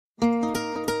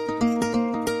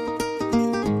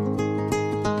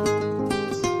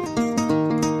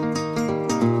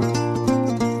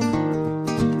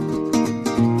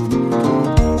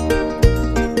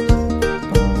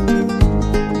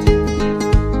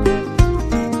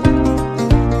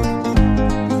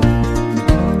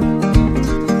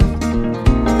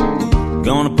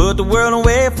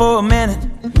for a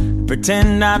minute,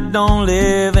 pretend I don't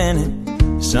live in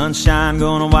it. Sunshine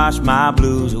gonna wash my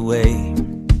blues away.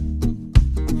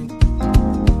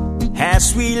 Had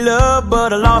sweet love,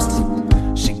 but I lost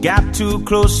it. She got too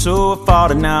close, so I fought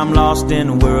it. Now I'm lost in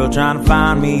the world, trying to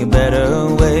find me a better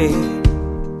way.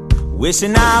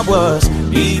 Wishing I was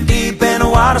knee deep in the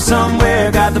water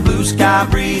somewhere. Got the blue sky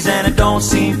breeze and it don't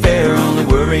seem fair. Only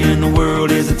worry in the world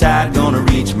is the tide gonna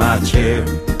reach my chair.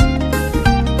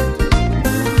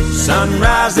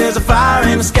 Sunrise, there's a fire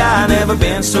in the sky. Never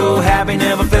been so happy,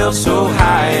 never felt so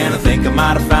high. And I think I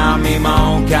might have found me my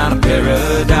own kind of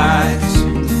paradise.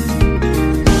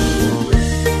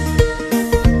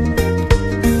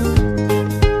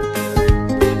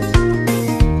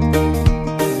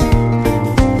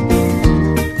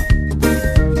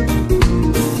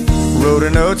 Wrote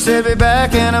a note, said be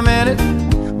back in a minute.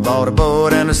 Bought a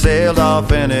boat and I sailed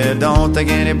off in it. Don't think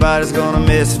anybody's gonna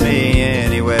miss me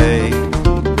anyway.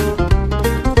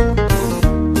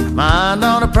 Mind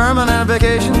on a permanent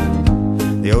vacation.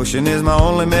 The ocean is my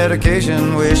only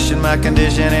medication. Wishing my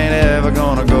condition ain't ever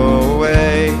gonna go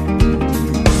away.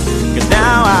 Cause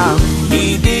now I'm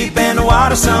knee deep in the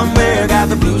water somewhere. Got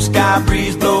the blue sky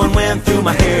breeze blowing wind through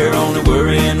my hair. Only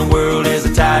worry in the world is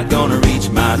the tide gonna reach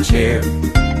my chair.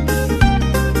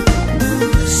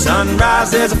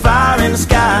 Sunrise, there's a fire in the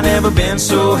sky. Never been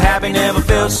so happy, never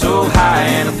felt so high.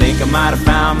 And I think I might have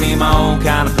found me my own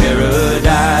kind of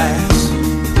paradise.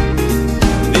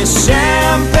 This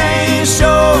champagne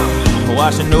shore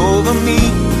washing over me.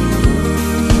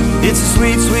 It's a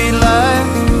sweet, sweet life,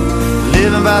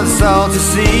 living by the salty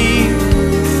sea.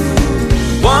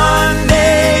 One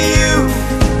day you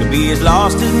could be as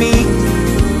lost as me.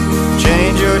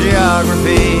 Change your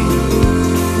geography,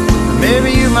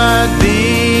 maybe you might be.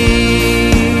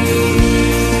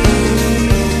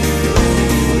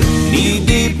 Knee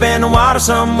deep in the water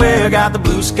somewhere. Got the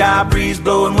blue sky breeze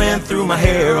blowing wind through my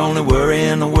hair. Only worry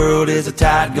in the world is the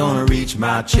tide gonna reach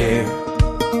my chair.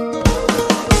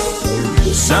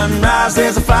 Sunrise,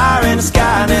 there's a fire in the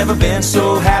sky. Never been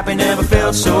so happy, never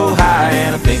felt so high.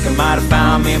 And I think I might have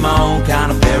found me my own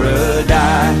kind of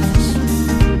paradise.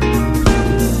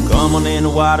 Come on in, the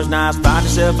water's nice. Find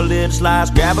yourself a little slice.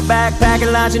 Grab a backpack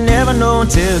and lunch. You never know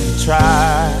until you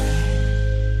try.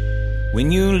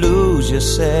 When you lose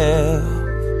yourself,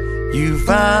 you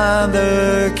find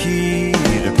the key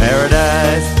to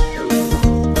paradise.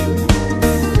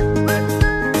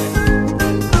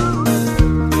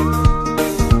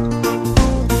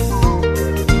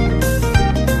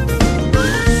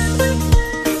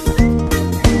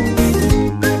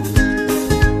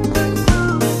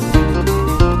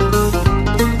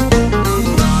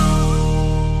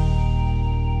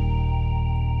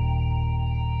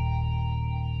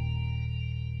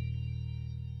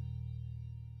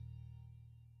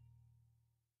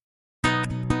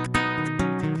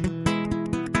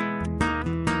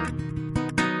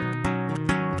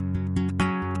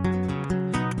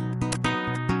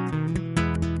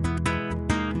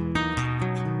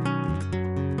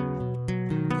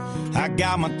 I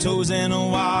got my toes in the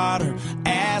water,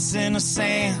 ass in the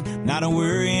sand. Not a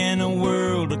worry in the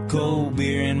world, a cold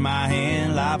beer in my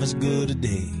hand. Life is good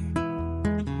today.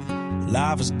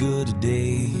 Life is good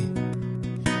today.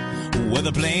 Well,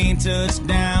 the plane touched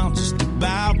down just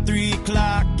about 3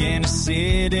 o'clock, and the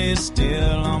city's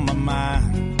still on my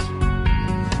mind.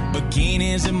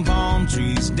 Bikinis and palm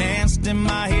trees danced in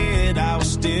my head. I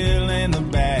was still in the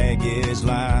baggage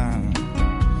line.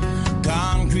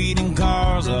 Concrete and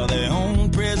cars are their own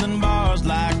prison bars,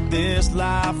 like this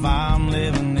life I'm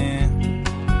living in.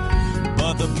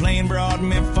 But the plane brought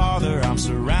me farther. I'm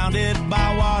surrounded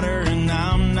by water and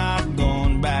I'm not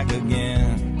going back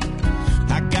again.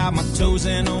 I got my toes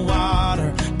in the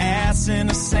water, ass in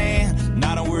the sand.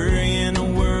 Not a worry in the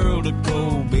world, a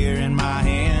cold beer in my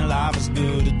hand. Life is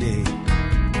good today.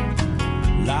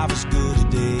 Life is good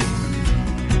today.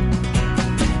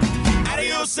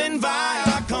 Adios and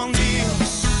via con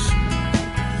Dios.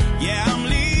 Yeah, I'm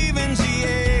leaving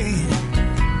GA.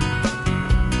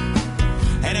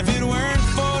 And if it weren't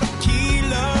for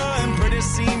tequila and pretty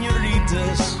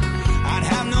senoritas, I'd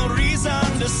have no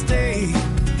reason to stay.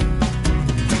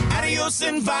 Adios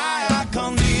and via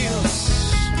con Dios.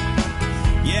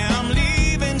 Yeah, I'm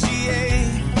leaving GA.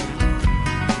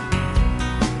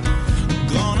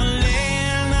 Gonna lay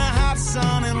in the hot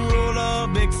sun and roll a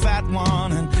big fat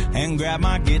one and grab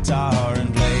my guitar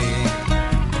and play.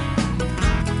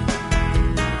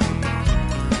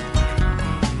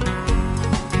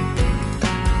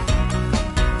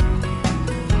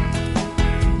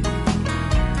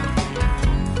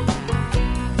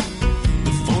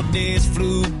 The 4 days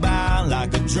flew by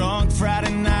like a drunk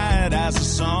Friday night as the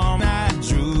sun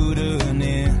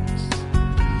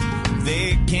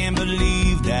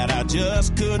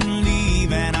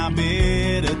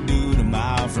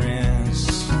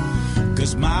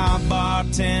is my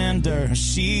bartender.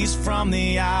 She's from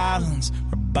the islands.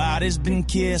 Her body's been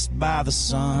kissed by the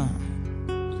sun.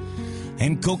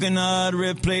 And coconut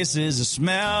replaces the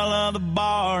smell of the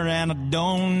bar, and I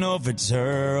don't know if it's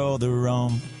her or the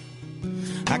rum.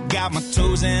 I got my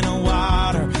toes in the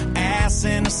water, ass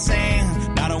in the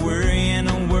sand. Not a worry in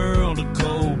the world, a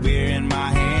cold beer in my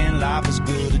hand. Life is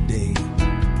good today.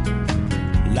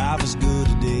 Life is good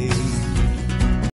today.